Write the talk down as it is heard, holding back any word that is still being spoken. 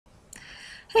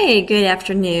Hey, good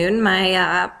afternoon.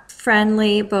 My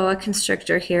friendly boa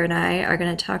constrictor here and I are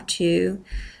going to talk to you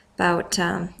about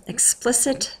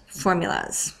explicit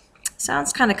formulas.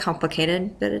 Sounds kind of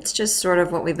complicated, but it's just sort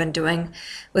of what we've been doing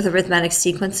with arithmetic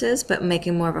sequences, but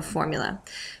making more of a formula.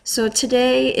 So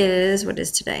today is, what is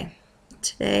today?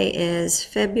 Today is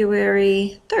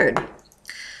February 3rd.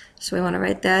 So we want to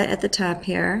write that at the top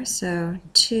here. So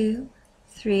 2,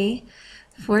 3,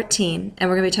 14. And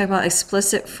we're going to be talking about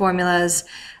explicit formulas,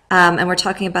 and we're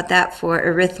talking about that for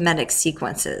arithmetic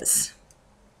sequences.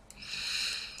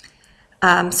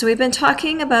 So we've been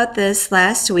talking about this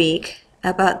last week,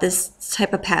 about this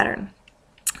type of pattern.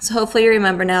 So hopefully you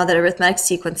remember now that arithmetic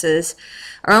sequences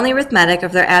are only arithmetic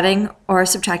if they're adding or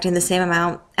subtracting the same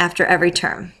amount after every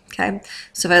term. Okay,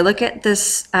 so if I look at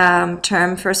this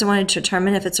term, first I want to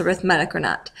determine if it's arithmetic or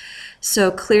not.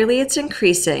 So clearly it's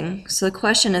increasing. So the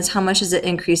question is, how much is it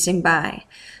increasing by?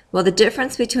 Well, the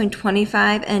difference between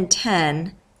 25 and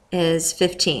 10 is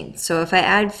 15. So if I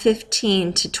add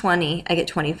 15 to 20, I get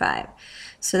 25.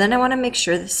 So then I want to make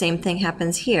sure the same thing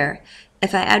happens here.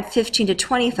 If I add 15 to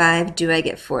 25, do I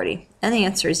get 40? And the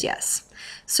answer is yes.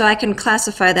 So I can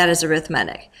classify that as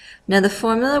arithmetic. Now the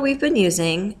formula we've been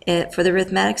using for the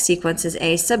arithmetic sequence is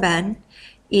a sub n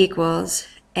equals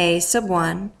a sub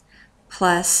 1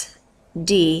 plus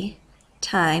d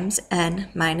times n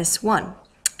minus 1.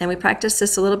 And we practiced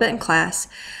this a little bit in class,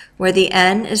 where the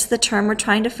n is the term we're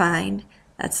trying to find.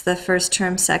 That's the first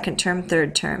term, second term,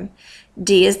 third term.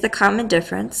 D is the common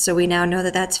difference, so we now know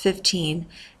that that's 15.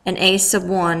 And a sub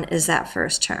 1 is that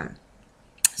first term.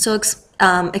 So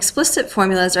explicit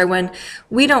formulas are when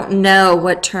we don't know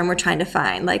what term we're trying to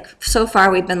find. Like so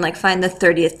far we've been like find the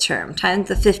 30th term times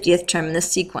the 50th term in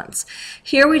this sequence.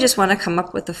 Here we just want to come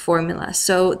up with a formula.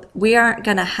 So we aren't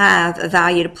going to have a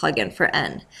value to plug in for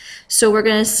n. So we're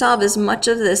going to solve as much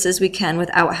of this as we can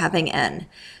without having n.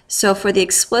 So for the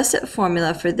explicit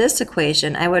formula for this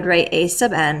equation, I would write a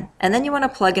sub n, and then you want to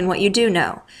plug in what you do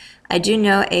know. I do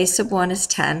know a sub 1 is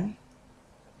 10.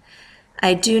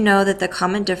 I do know that the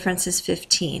common difference is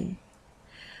 15,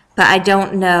 but I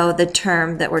don't know the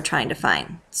term that we're trying to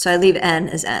find. So I leave n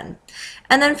as n.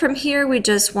 And then from here, we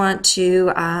just want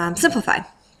to simplify.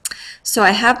 So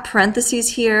I have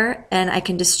parentheses here, and I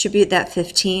can distribute that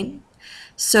 15.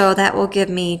 So that will give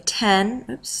me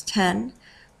 10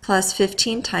 plus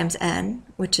 15 times n,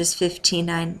 which is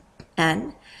 15n,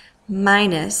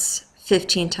 minus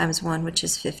 15 times 1, which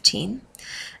is 15.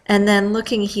 And then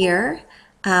looking here,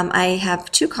 I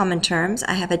have two common terms.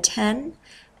 I have a 10,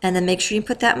 and then make sure you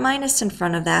put that minus in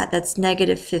front of that. That's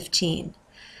negative 15.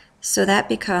 So that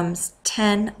becomes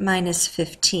 10 minus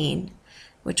 15,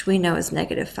 which we know is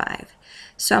negative 5.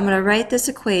 So I'm going to write this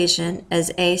equation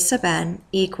as a sub n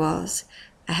equals,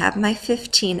 I have my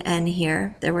 15n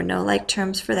here. There were no like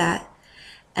terms for that.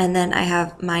 And then I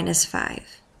have minus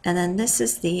 5. And then this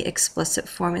is the explicit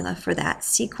formula for that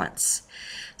sequence.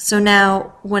 So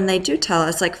now when they do tell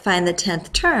us, like find the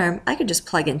 10th term, I could just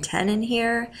plug in 10 in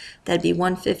here. That'd be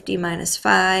 150 minus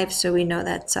 5, so we know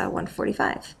that's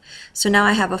 145. So now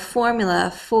I have a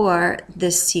formula for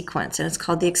this sequence, and it's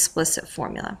called the explicit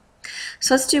formula.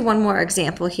 So let's do one more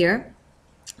example here.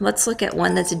 Let's look at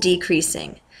one that's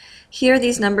decreasing. Here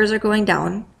these numbers are going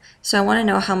down, so I want to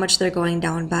know how much they're going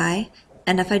down by.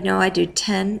 And if I know I do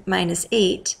 10 minus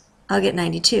 8, I'll get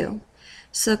 92.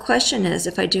 So the question is,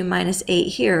 if I do minus 8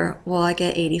 here, will I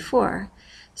get 84?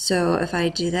 So if I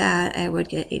do that, I would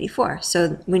get 84.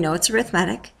 So we know it's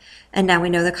arithmetic, and now we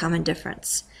know the common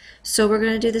difference. So we're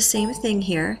going to do the same thing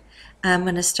here. I'm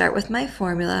going to start with my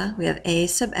formula. We have a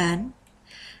sub n,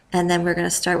 and then we're going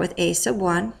to start with a sub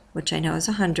 1, which I know is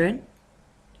 100,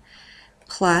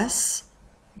 plus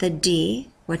the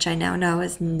d, which I now know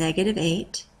is negative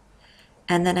 8.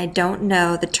 And then I don't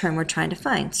know the term we're trying to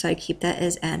find, so I keep that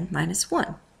as n minus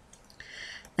 1.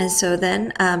 And so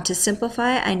then to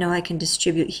simplify, I know I can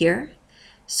distribute here.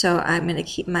 So I'm going to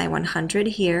keep my 100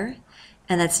 here,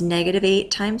 and that's negative 8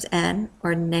 times n,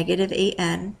 or negative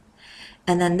 8n.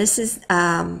 And then this is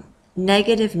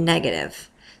negative negative.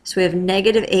 So we have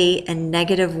negative 8 and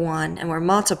negative 1, and we're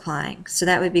multiplying. So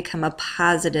that would become a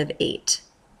positive 8.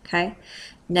 Okay?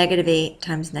 Negative 8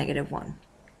 times negative 1.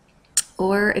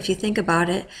 Or if you think about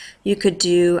it, you could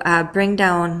do bring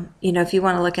down, if you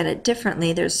want to look at it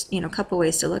differently, there's a couple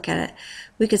ways to look at it.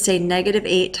 We could say negative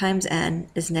 8 times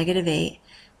n is negative 8.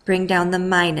 Bring down the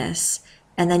minus,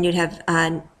 and then you'd have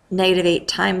negative 8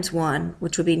 times 1,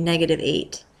 which would be negative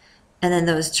 8. And then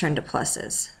those turn to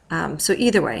pluses. So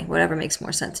either way, whatever makes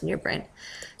more sense in your brain.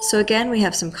 So again, we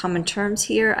have some common terms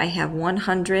here. I have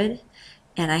 100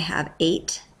 and I have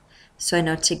 8. So I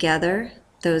know together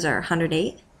those are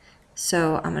 108.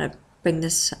 So I'm going to bring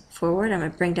this forward. I'm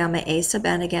going to bring down my a sub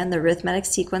n again, the arithmetic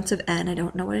sequence of n. I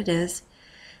don't know what it is.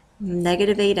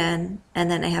 Negative 8n,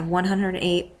 and then I have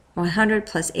 100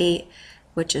 plus 8,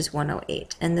 which is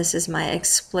 108. And this is my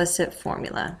explicit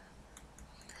formula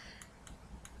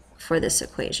for this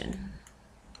equation,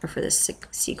 or for this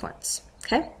sequence.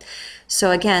 Okay,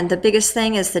 so again, the biggest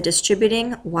thing is the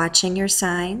distributing, watching your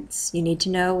signs. You need to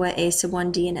know what a sub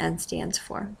 1d and n stands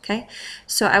for. Okay,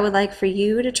 so I would like for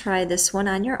you to try this one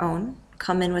on your own.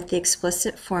 Come in with the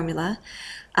explicit formula.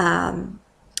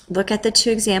 Look at the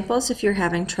two examples if you're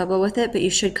having trouble with it, but you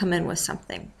should come in with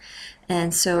something.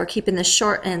 And so we're keeping this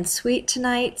short and sweet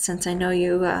tonight, since I know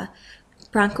you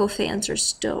Bronco fans are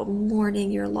still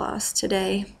mourning your loss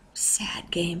today.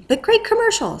 Sad game, but great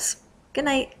commercials. Good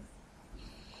night.